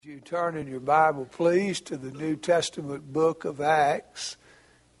You turn in your Bible, please, to the New Testament book of Acts,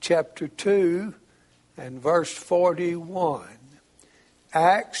 chapter 2 and verse 41.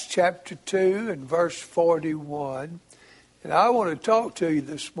 Acts chapter 2 and verse 41. And I want to talk to you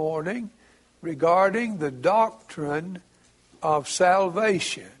this morning regarding the doctrine of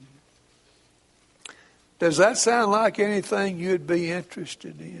salvation. Does that sound like anything you'd be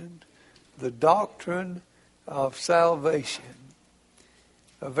interested in? The doctrine of salvation.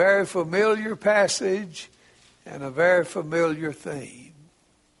 A very familiar passage and a very familiar theme.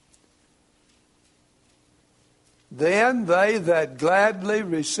 Then they that gladly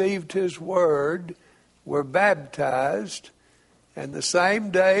received his word were baptized, and the same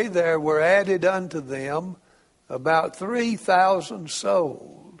day there were added unto them about 3,000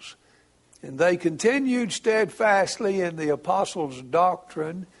 souls. And they continued steadfastly in the apostles'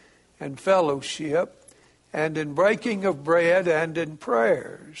 doctrine and fellowship, and in breaking of bread, and in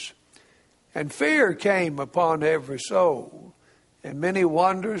prayers. And fear came upon every soul, and many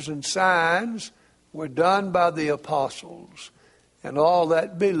wonders and signs were done by the apostles. And all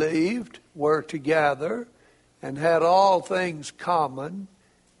that believed were together, and had all things common,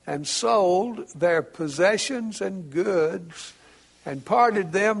 and sold their possessions and goods, and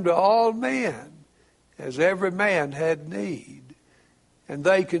parted them to all men, as every man had need. And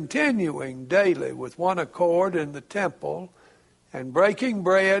they continuing daily with one accord in the temple, and breaking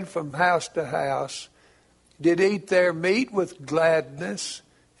bread from house to house, did eat their meat with gladness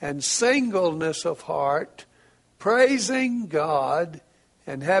and singleness of heart, praising God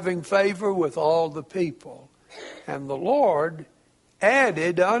and having favor with all the people. And the Lord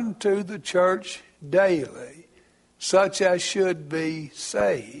added unto the church daily such as should be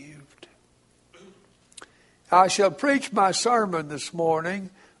saved. I shall preach my sermon this morning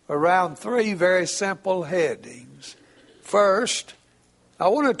around three very simple headings. First, I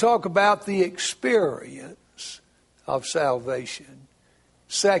want to talk about the experience of salvation.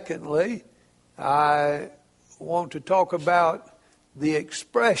 Secondly, I want to talk about the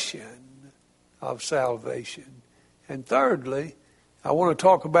expression of salvation. And thirdly, I want to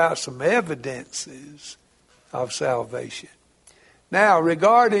talk about some evidences of salvation. Now,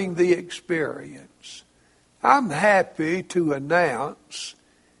 regarding the experience, I'm happy to announce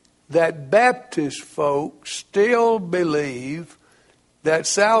that Baptist folks still believe that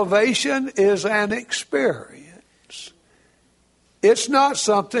salvation is an experience. It's not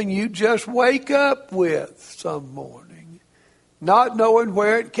something you just wake up with some morning, not knowing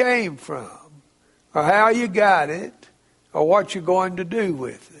where it came from, or how you got it, or what you're going to do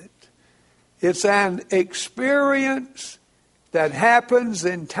with it. It's an experience that happens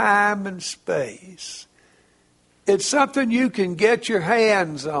in time and space. It's something you can get your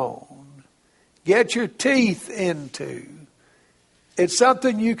hands on, get your teeth into. It's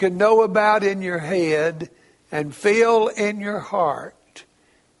something you can know about in your head and feel in your heart.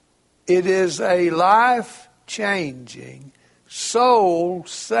 It is a life-changing,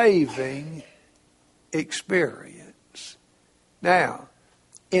 soul-saving experience. Now,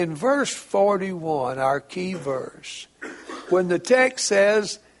 in verse 41, our key verse, when the text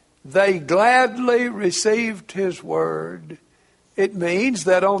says, they gladly received his word, it means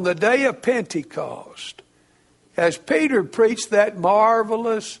that on the day of Pentecost, as Peter preached that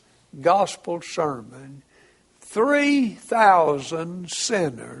marvelous gospel sermon, 3,000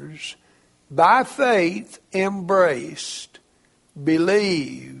 sinners by faith embraced,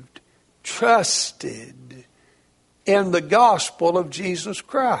 believed, trusted in the gospel of Jesus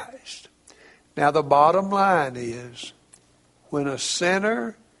Christ. Now the bottom line is, when a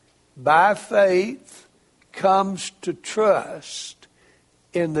sinner by faith comes to trust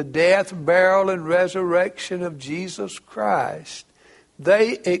in the death, burial, and resurrection of Jesus Christ,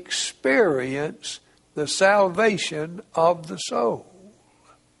 they experience the salvation of the soul.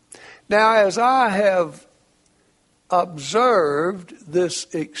 Now, as I have observed this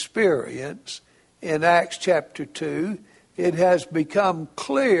experience in Acts chapter 2, it has become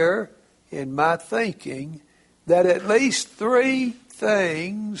clear in my thinking that at least three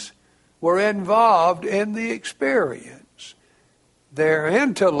things were involved in the experience. Their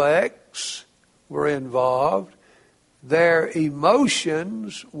intellects were involved, their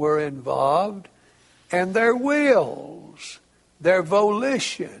emotions were involved, and their wills, their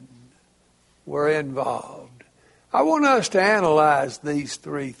volition were involved. I want us to analyze these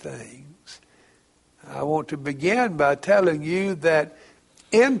three things. I want to begin by telling you that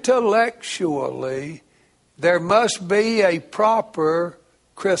intellectually there must be a proper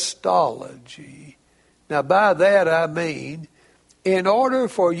Christology. Now, by that I mean, in order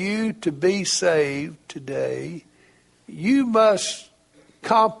for you to be saved today, you must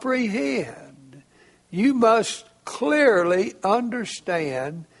comprehend. You must clearly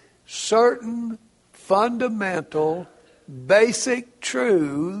understand certain fundamental, basic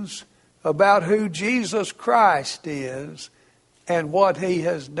truths about who Jesus Christ is and what He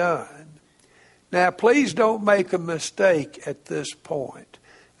has done. Now, please don't make a mistake at this point.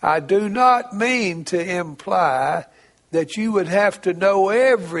 I do not mean to imply that you would have to know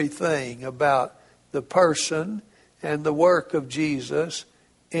everything about the person and the work of Jesus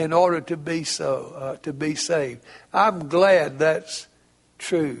in order to be saved. I'm glad that's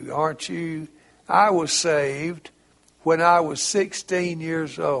true, aren't you? I was saved when I was 16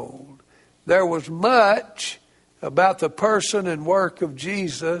 years old. There was much about the person and work of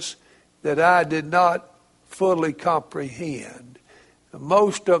Jesus that I did not fully comprehend.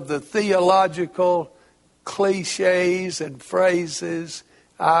 Most of the theological cliches and phrases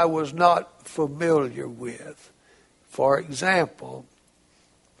I was not familiar with. For example,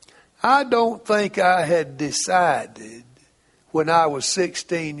 I don't think I had decided when I was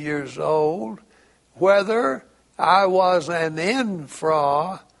 16 years old whether I was an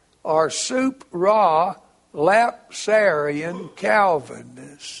infra or supra lapsarian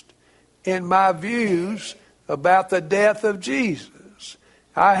Calvinist in my views about the death of Jesus.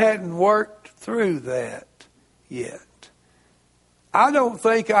 I hadn't worked through that yet. I don't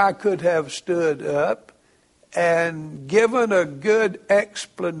think I could have stood up and given a good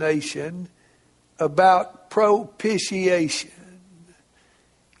explanation about propitiation.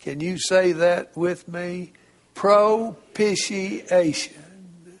 Can you say that with me? Propitiation.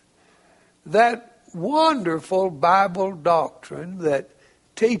 That wonderful Bible doctrine that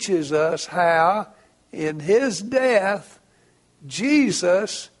teaches us how in His death,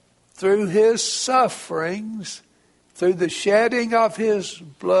 Jesus, through His sufferings, through the shedding of His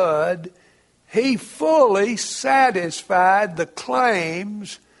blood, He fully satisfied the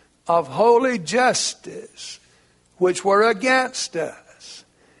claims of holy justice which were against us.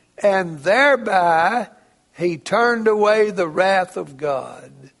 And thereby He turned away the wrath of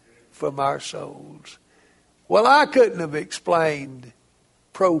God from our souls. Well, I couldn't have explained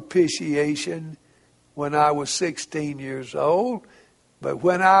propitiation when I was 16 years old, but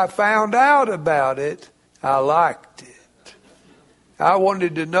when I found out about it, I liked it. I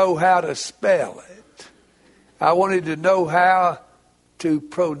wanted to know how to spell it. I wanted to know how to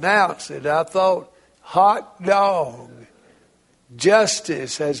pronounce it. I thought, hot dog,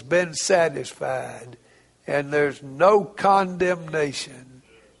 justice has been satisfied, and there's no condemnation.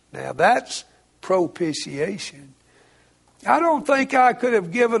 Now that's propitiation. I don't think I could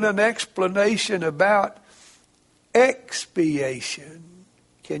have given an explanation about expiation.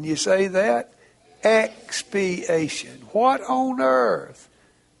 Can you say that? Expiation. What on earth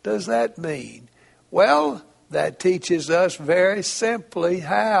does that mean? Well, that teaches us very simply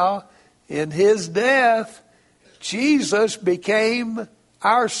how in His death Jesus became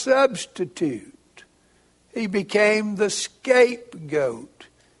our substitute. He became the scapegoat.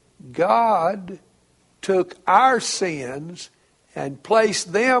 God took our sins and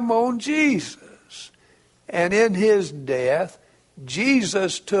placed them on Jesus. And in His death,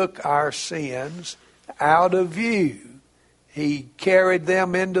 Jesus took our sins out of view. He carried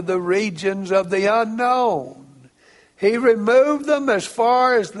them into the regions of the unknown. He removed them as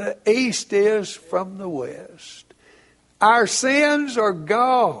far as the east is from the west. Our sins are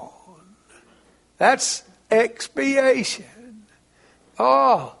gone. That's expiation.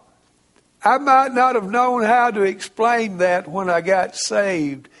 Oh, I might not have known how to explain that when I got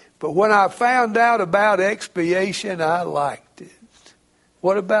saved, but when I found out about expiation, I liked it.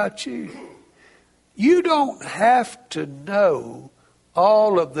 What about you? You don't have to know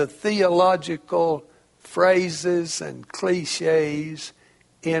all of the theological phrases and cliches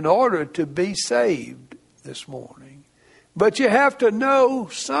in order to be saved this morning. But you have to know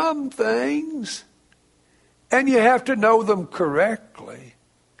some things, and you have to know them correctly,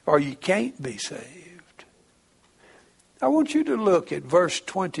 or you can't be saved. I want you to look at verse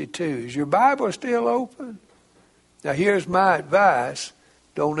 22. Is your Bible still open? Now here's my advice.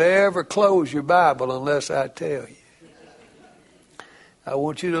 Don't ever close your Bible unless I tell you. I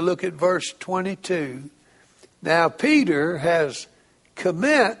want you to look at verse 22. Now Peter has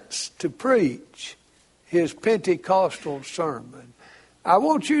commenced to preach his Pentecostal sermon. I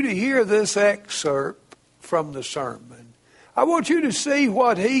want you to hear this excerpt from the sermon. I want you to see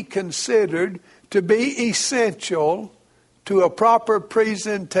what he considered to be essential to a proper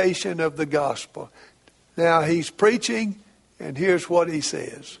presentation of the gospel. Now he's preaching, and here's what he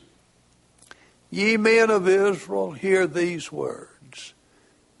says. Ye men of Israel, hear these words.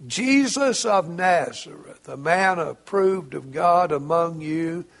 Jesus of Nazareth, a man approved of God among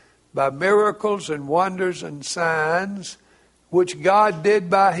you by miracles and wonders and signs, which God did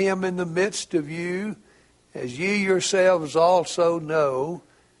by him in the midst of you, as ye yourselves also know,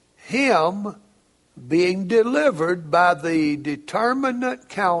 him being delivered by the determinate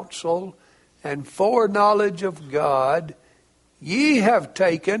counsel and foreknowledge of God, ye have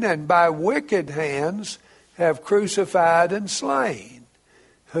taken, and by wicked hands have crucified and slain,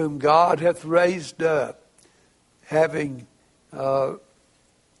 whom God hath raised up, having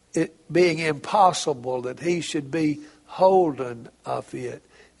it being impossible that he should be holden of it.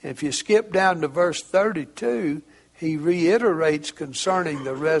 And if you skip down to verse 32, he reiterates concerning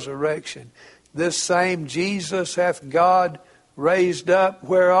the resurrection. This same Jesus hath God raised up,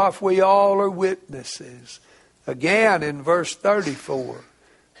 whereof we all are witnesses. Again in verse 34,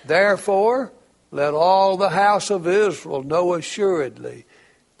 therefore let all the house of Israel know assuredly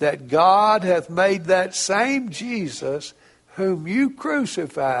that God hath made that same Jesus whom you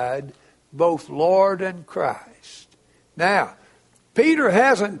crucified both Lord and Christ. Now, Peter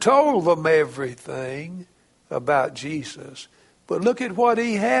hasn't told them everything about Jesus, but look at what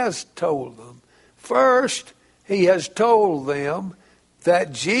he has told them. First, he has told them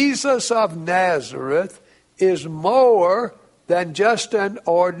that Jesus of Nazareth is more than just an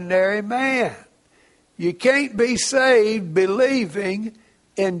ordinary man. You can't be saved believing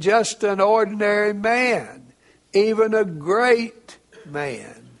in just an ordinary man, even a great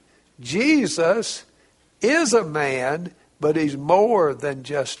man. Jesus is a man, but he's more than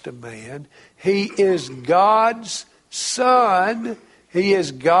just a man. He is God's Son. He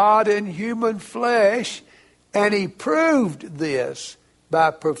is God in human flesh, and he proved this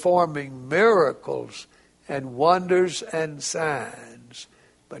by performing miracles and wonders and signs.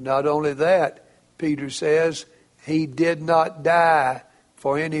 But not only that, Peter says, he did not die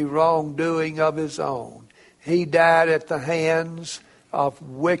for any wrongdoing of his own. He died at the hands of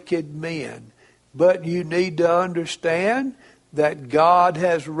wicked men. But you need to understand that God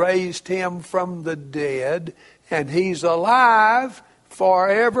has raised him from the dead, and he's alive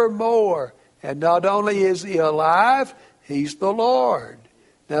forevermore. And not only is he alive, he's the Lord.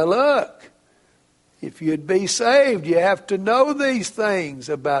 Now look, if you'd be saved, you have to know these things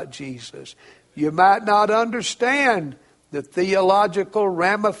about Jesus. You might not understand the theological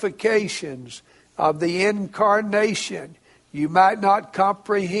ramifications of the incarnation. You might not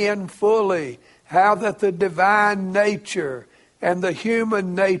comprehend fully how that the divine nature and the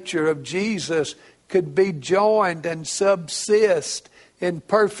human nature of Jesus could be joined and subsist in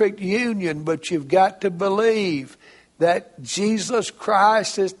perfect union, but you've got to believe that Jesus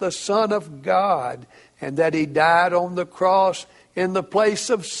Christ is the Son of God, and that he died on the cross in the place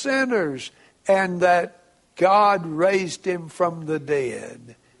of sinners, and that God raised him from the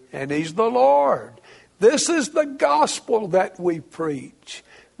dead, and he's the Lord. This is the gospel that we preach.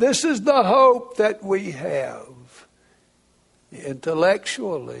 This is the hope that we have.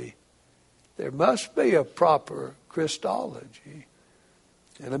 Intellectually, there must be a proper Christology.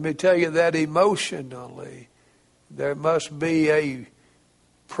 And let me tell you that emotionally, there must be a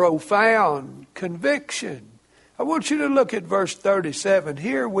profound conviction. I want you to look at verse 37.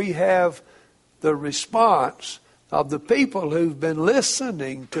 Here we have the response of the people who've been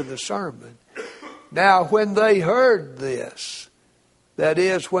listening to the sermon. Now, when they heard this, that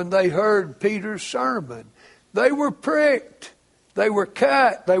is, when they heard Peter's sermon, they were pricked, they were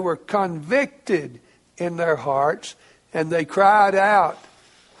cut, they were convicted in their hearts, and they cried out,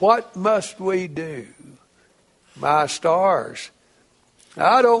 "What must we do?" My stars,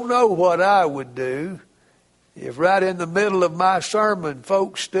 I don't know what I would do if right in the middle of my sermon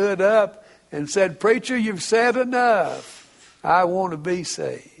folks stood up and said, "Preacher, you've said enough. I want to be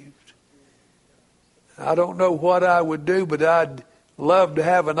saved." I don't know what I would do, but I'd love to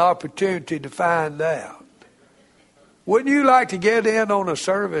have an opportunity to find out. Wouldn't you like to get in on a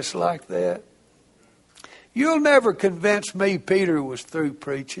service like that? You'll never convince me Peter was through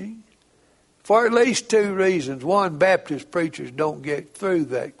preaching, for at least two reasons. One, Baptist preachers don't get through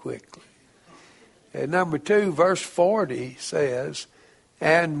that quickly. And number two, verse 40 says,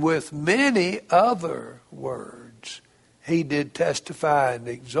 "And with many other words he did testify and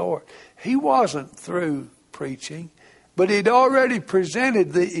exhort." He wasn't through preaching, but he'd already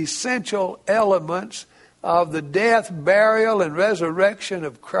presented the essential elements of the death, burial, and resurrection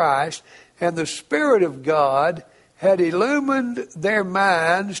of Christ, and the Spirit of God had illumined their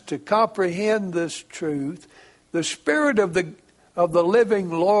minds to comprehend this truth. The Spirit of the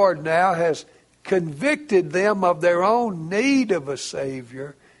living Lord now has convicted them of their own need of a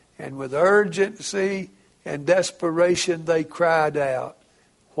Savior, and with urgency and desperation they cried out,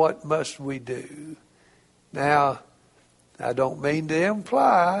 what must we do? Now, I don't mean to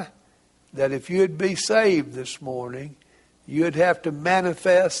imply that if you'd be saved this morning, you'd have to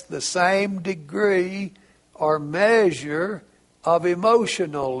manifest the same degree or measure of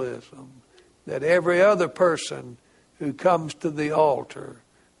emotionalism that every other person who comes to the altar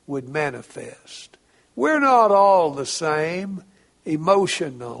would manifest. We're not all the same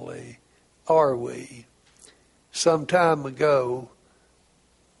emotionally, are we? Some time ago,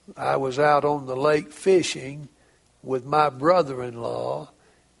 I was out on the lake fishing with my brother-in-law,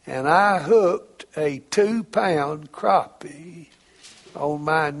 and I hooked a 2-pound crappie on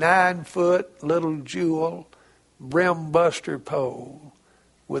my 9-foot little jewel brim buster pole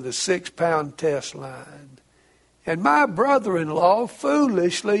with a 6-pound test line. And my brother-in-law,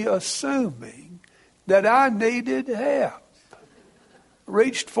 foolishly assuming that I needed help,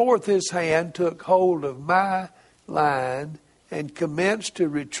 reached forth his hand, took hold of my line, and commenced to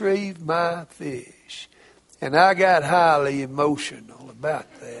retrieve my fish. And I got highly emotional about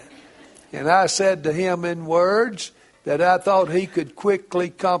that. And I said to him in words that I thought he could quickly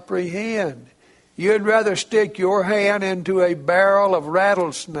comprehend. You'd rather stick your hand into a barrel of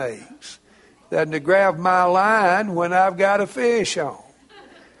rattlesnakes than to grab my line when I've got a fish on.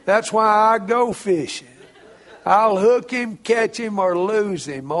 That's why I go fishing. I'll hook him, catch him, or lose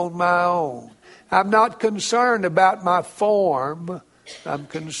him on my own. I'm not concerned about my form. I'm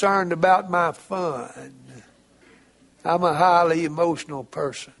concerned about my fun. I'm a highly emotional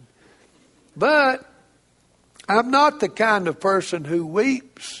person. But I'm not the kind of person who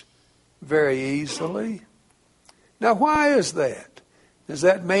weeps very easily. Now, why is that? Does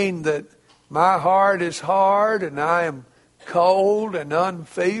that mean that my heart is hard and I am cold and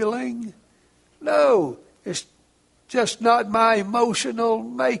unfeeling? No, it's just not my emotional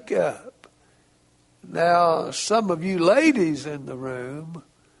makeup. Now, some of you ladies in the room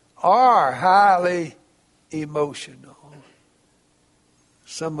are highly emotional.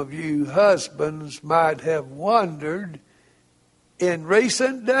 Some of you husbands might have wondered in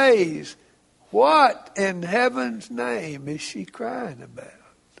recent days, what in heaven's name is she crying about?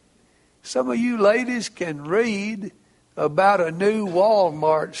 Some of you ladies can read about a new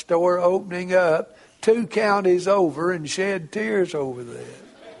Walmart store opening up 2 counties over and shed tears over that.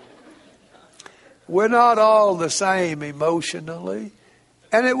 We're not all the same emotionally.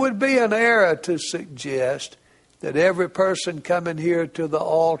 And it would be an error to suggest that every person coming here to the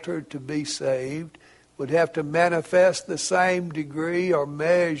altar to be saved would have to manifest the same degree or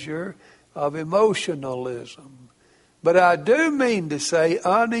measure of emotionalism. But I do mean to say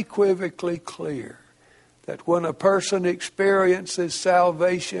unequivocally clear that when a person experiences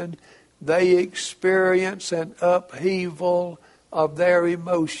salvation, they experience an upheaval of their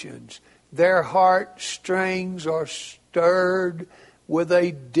emotions. Their heartstrings are stirred with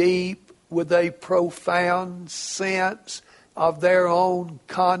a deep, with a profound sense of their own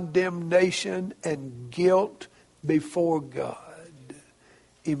condemnation and guilt before God.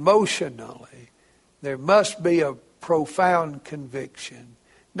 Emotionally, there must be a profound conviction.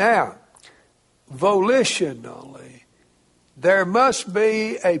 Now, volitionally, there must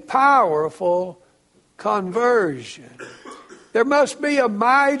be a powerful conversion. There must be a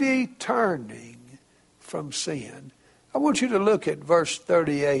mighty turning from sin. I want you to look at verse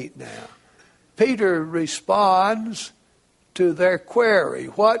 38 now. Peter responds to their query,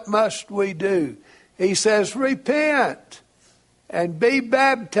 what must we do? He says, repent and be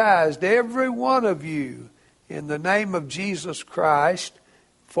baptized, every one of you, in the name of Jesus Christ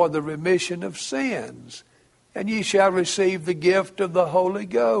for the remission of sins. And ye shall receive the gift of the Holy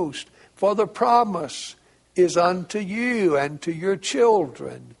Ghost. For the promise is unto you and to your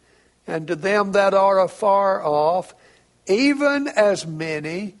children and to them that are afar off, even as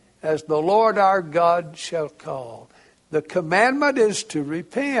many as the Lord our God shall call. The commandment is to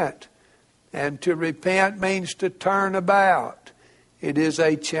repent. And to repent means to turn about. It is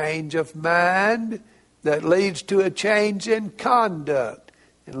a change of mind that leads to a change in conduct.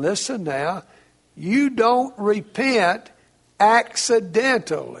 And listen now, you don't repent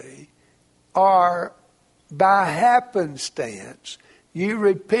accidentally or by happenstance. You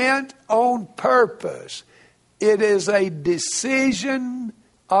repent on purpose. It is a decision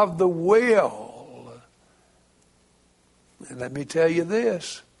of the will. And let me tell you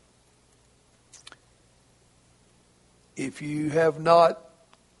this. If you have not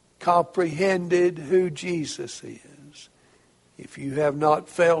comprehended who Jesus is, if you have not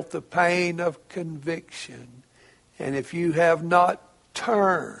felt the pain of conviction, and if you have not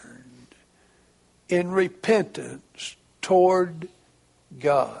turned in repentance toward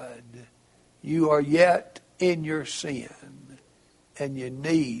God, you are yet in your sin. and you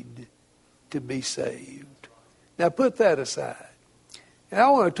need to be saved. Now put that aside. And I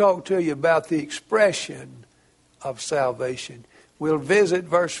want to talk to you about the expression of salvation. We'll visit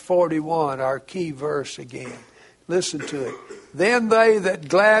verse 41, our key verse again. Listen to it. Then they that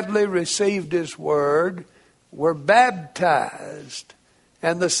gladly received his word were baptized,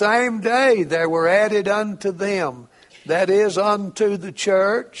 and the same day there were added unto them, that is, unto the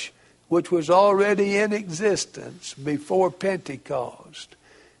church, which was already in existence before Pentecost.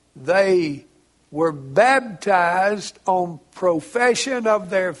 They were baptized on profession of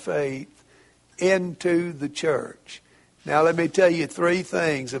their faith into the church. Now let me tell you three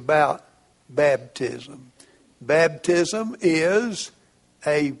things about baptism. Baptism is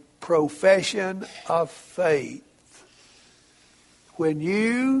a profession of faith. When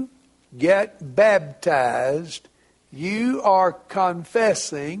you get baptized, you are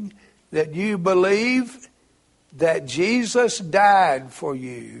confessing that you believe that Jesus died for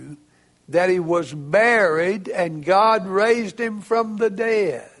you, that he was buried, and God raised him from the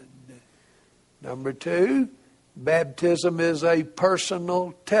dead. Number two, baptism is a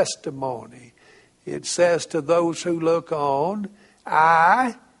personal testimony. It says to those who look on,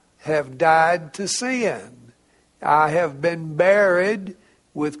 I have died to sin. I have been buried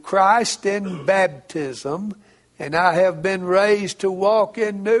with Christ in baptism, and I have been raised to walk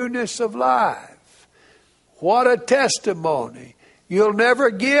in newness of life. What a testimony. You'll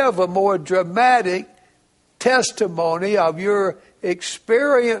never give a more dramatic testimony of your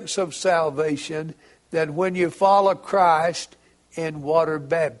experience of salvation than when you follow Christ in water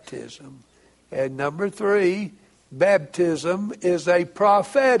baptism. And number three, baptism is a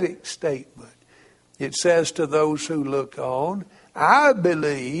prophetic statement. It says to those who look on, I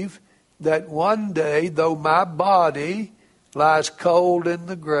believe that one day, though my body lies cold in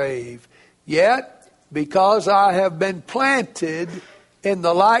the grave, yet because I have been planted in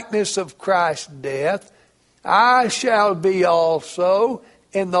the likeness of Christ's death, I shall be also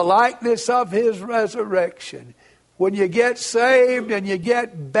in the likeness of his resurrection. When you get saved and you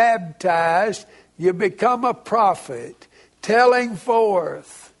get baptized, you become a prophet, telling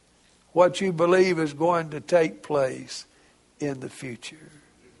forth what you believe is going to take place in the future.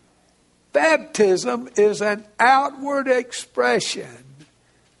 Baptism is an outward expression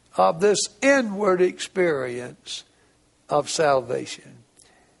of this inward experience of salvation.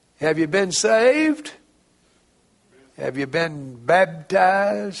 Have you been saved? Have you been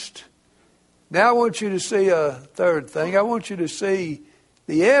baptized? Now I want you to see a third thing. I want you to see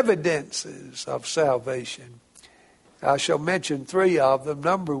the evidences of salvation. I shall mention three of them.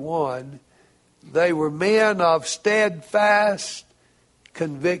 Number one, they were men of steadfast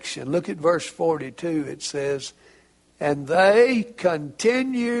conviction. Look at verse 42. It says, and they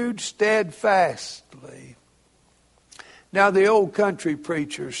continued steadfastly. Now the old country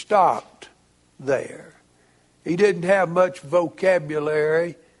preacher stopped there. He didn't have much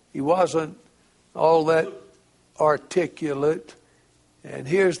vocabulary. He wasn't all that articulate. And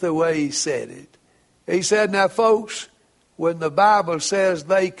here's the way he said it. He said, now folks, when the Bible says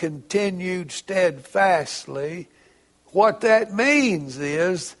they continued steadfastly, what that means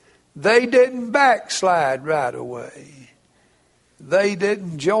is they didn't backslide right away. They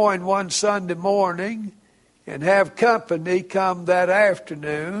didn't join one Sunday morning and have company come that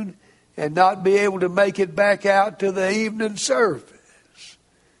afternoon and not be able to make it back out to the evening service.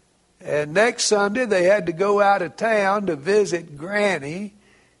 And next Sunday they had to go out of town to visit Granny,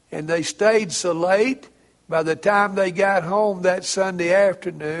 and they stayed so late. By the time they got home that Sunday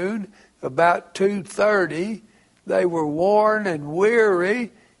afternoon, about 2:30, they were worn and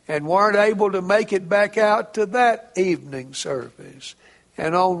weary and weren't able to make it back out to that evening service.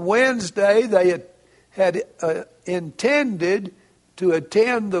 And on Wednesday, they had intended to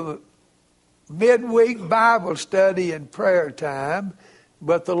attend the midweek Bible study and prayer time,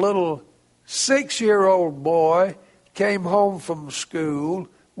 but the little 6-year-old boy came home from school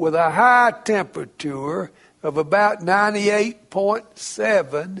with a high temperature of about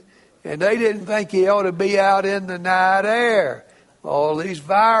 98.7, and they didn't think he ought to be out in the night air. All these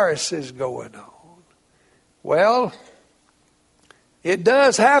viruses going on. Well, it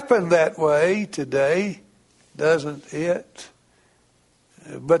does happen that way today, doesn't it?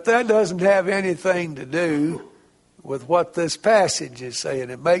 But that doesn't have anything to do with what this passage is saying.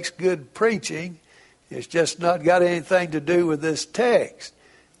 It makes good preaching. It's just not got anything to do with this text.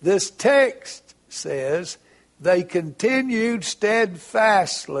 This text says they continued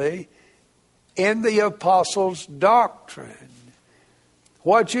steadfastly in the apostles' doctrine.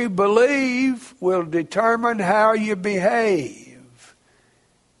 What you believe will determine how you behave.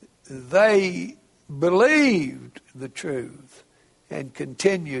 They believed the truth. and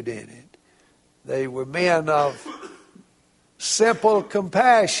continued in it. They were men of simple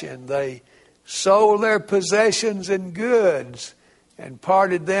compassion. They sold their possessions and goods and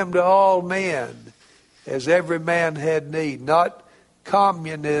parted them to all men, as every man had need. Not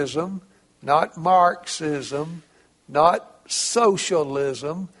communism, not Marxism, not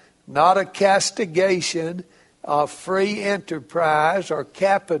socialism, not a castigation of free enterprise or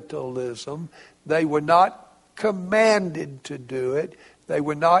capitalism. They were not commanded to do it. They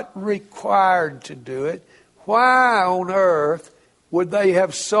were not required to do it. Why on earth would they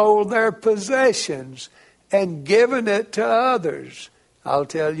have sold their possessions and given it to others? I'll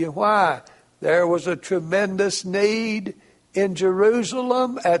tell you why. There was a tremendous need in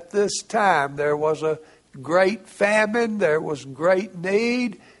Jerusalem at this time. There was a great famine. There was great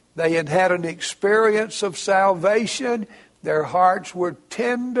need. They had had an experience of salvation. Their hearts were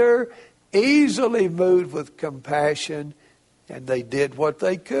tender, easily moved with compassion, and they did what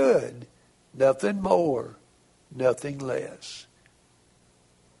they could. Nothing more, nothing less.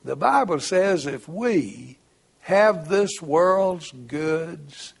 The Bible says if we have this world's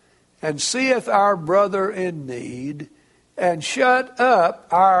goods and seeth our brother in need and shut up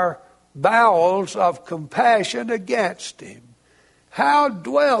our bowels of compassion against him, how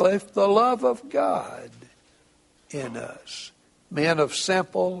dwelleth the love of God in us? Men of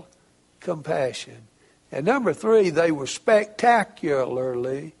simple compassion. And number 3, they were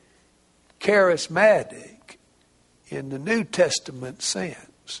spectacularly charismatic in the New Testament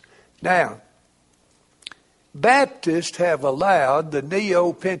sense. Now, Baptists have allowed the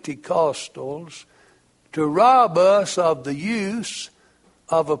Neo-Pentecostals to rob us of the use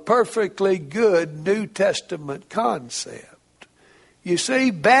of a perfectly good New Testament concept. You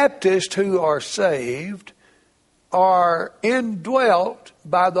see, Baptists who are saved are indwelt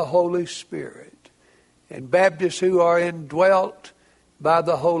by the Holy Spirit. And Baptists who are indwelt by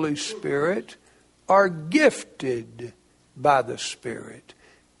the Holy Spirit are gifted by the Spirit.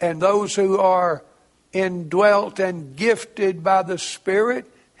 And those who are indwelt and gifted by the Spirit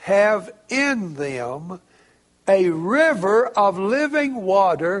have in them a river of living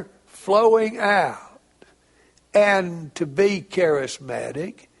water flowing out. And to be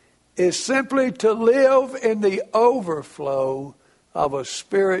charismatic is simply to live in the overflow of a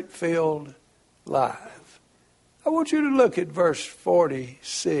Spirit-filled life. I want you to look at verse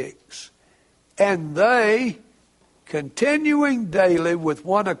 46. And they, continuing daily with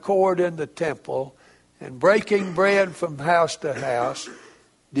one accord in the temple, and breaking bread from house to house,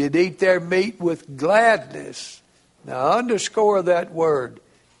 did eat their meat with gladness. Now underscore that word,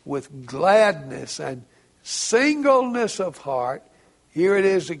 with gladness and singleness of heart. Here it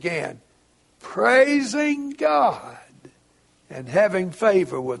is again. Praising God and having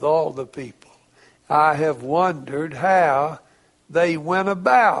favor with all the people. I have wondered how they went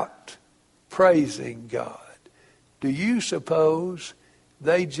about praising God. Do you suppose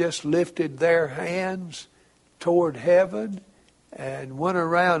they just lifted their hands toward heaven and went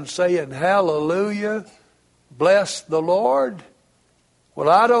around saying, hallelujah, bless the Lord? Well,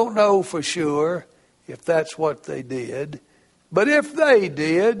 I don't know for sure if that's what they did. But if they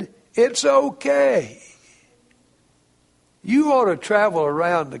did, it's okay. You ought to travel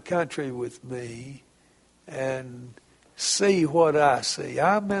around the country with me and see what I see.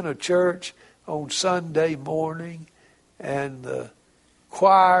 I'm in a church on Sunday morning, and the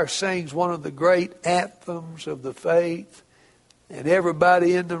choir sings one of the great anthems of the faith, and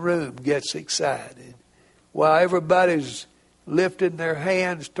everybody in the room gets excited while everybody's lifting their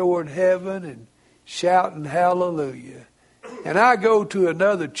hands toward heaven and shouting hallelujah. And I go to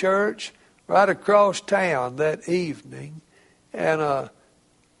another church right across town that evening, and a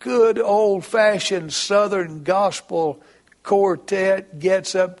good old-fashioned Southern gospel quartet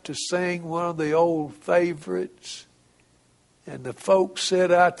gets up to sing one of the old favorites. And the folks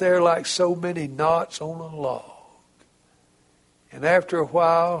sit out there like so many knots on a log. And after a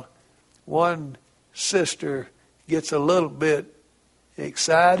while, one sister gets a little bit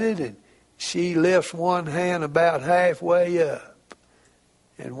excited, and she lifts one hand about halfway up.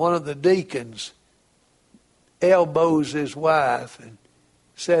 And one of the deacons elbows his wife and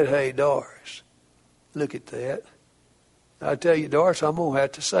said, hey, Doris, look at that. I tell you, Doris, I'm going to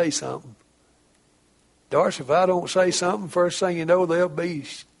have to say something. Doris, if I don't say something, first thing you know, they'll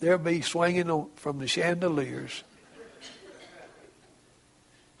be swinging from the chandeliers.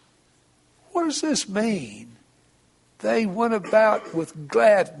 What does this mean? They went about with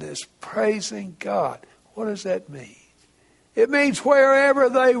gladness, praising God. What does that mean? It means wherever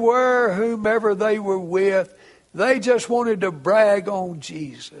they were, whomever they were with, they just wanted to brag on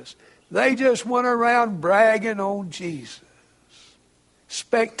Jesus. They just went around bragging on Jesus.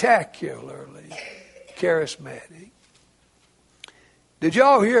 spectacularly charismatic. Did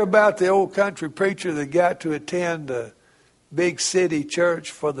y'all hear about the old country preacher that got to attend a big city church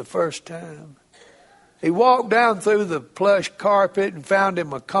for the first time? He walked down through the plush carpet and found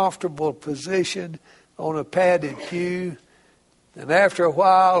him a comfortable position on a padded pew. And after a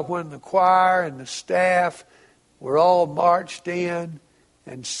while, when the choir and the staff were all marched in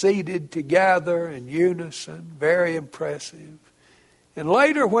and seated together in unison, very impressive. And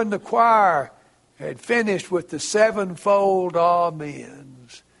later, when the choir had finished with the sevenfold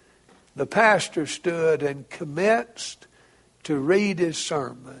amens, the pastor stood and commenced to read his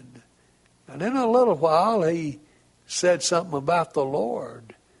sermon. And in a little while, he said something about the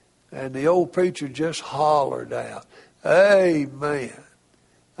Lord. And the old preacher just hollered out, "Amen.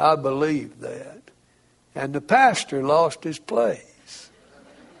 I believe that." And the pastor lost his place.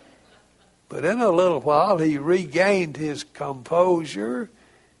 But in a little while, he regained his composure.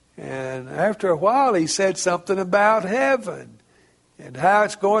 And after a while, he said something about heaven and how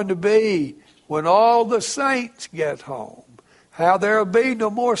it's going to be when all the saints get home. How there will be no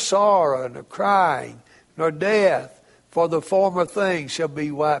more sorrow, nor crying, nor death, for the former things shall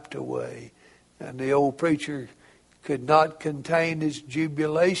be wiped away. And the old preacher could not contain his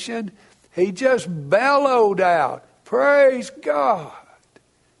jubilation. He just bellowed out, "Praise God.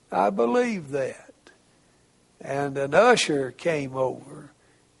 I believe that." And an usher came over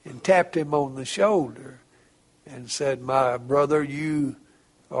and tapped him on the shoulder and said, "My brother, you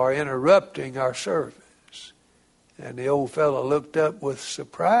are interrupting our service." And the old fellow looked up with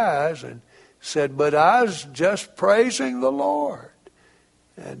surprise and said, "But I was just praising the Lord."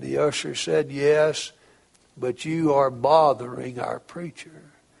 And the usher said, "Yes, but you are bothering our preacher."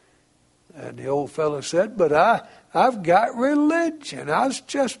 And the old fellow said, "But I've got religion. I was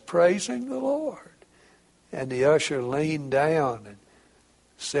just praising the Lord." And the usher leaned down and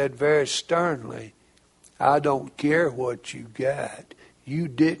said very sternly, "I don't care what you got. You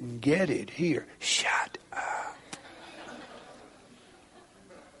didn't get it here. Shut up."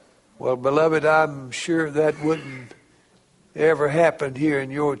 Well, beloved, I'm sure that wouldn't ever happen here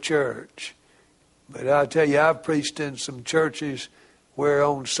in your church. But I tell you, I've preached in some churches where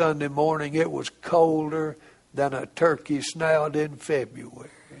on Sunday morning it was colder than a turkey snout in February.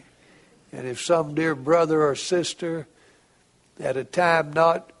 And if some dear brother or sister at a time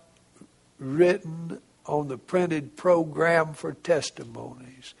not written on the printed program for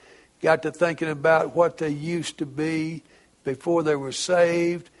testimonies got to thinking about what they used to be before they were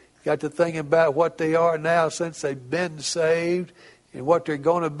saved, got to thinking about what they are now since they've been saved, and what they're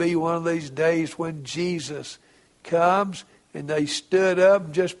going to be one of these days when Jesus comes, and they stood up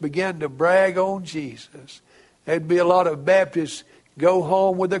and just began to brag on Jesus. There'd be a lot of Baptists go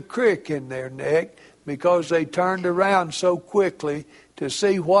home with a crick in their neck because they turned around so quickly to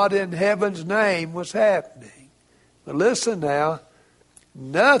see what in heaven's name was happening. But listen now,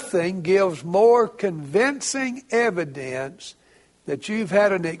 nothing gives more convincing evidence that you've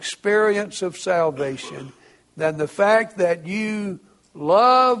had an experience of salvation than the fact that you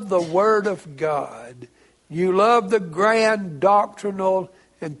love the Word of God. You love the grand doctrinal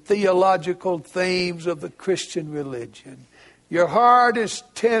and theological themes of the Christian religion. Your heart is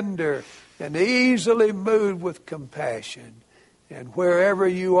tender and easily moved with compassion. And wherever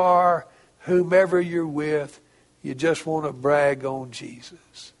you are, whomever you're with, you just want to brag on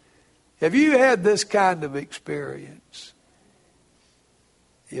Jesus. Have you had this kind of experience?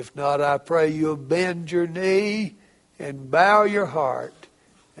 If not, I pray you'll bend your knee and bow your heart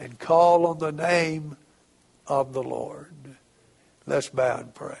and call on the name of the Lord. Let's bow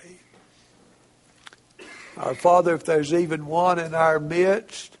and pray. Our Father, if there's even one in our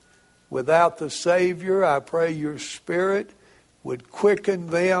midst without the Savior, I pray your Spirit would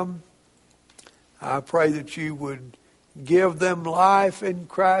quicken them. I pray that you would give them life in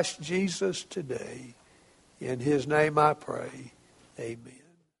Christ Jesus today. In His name I pray. Amen.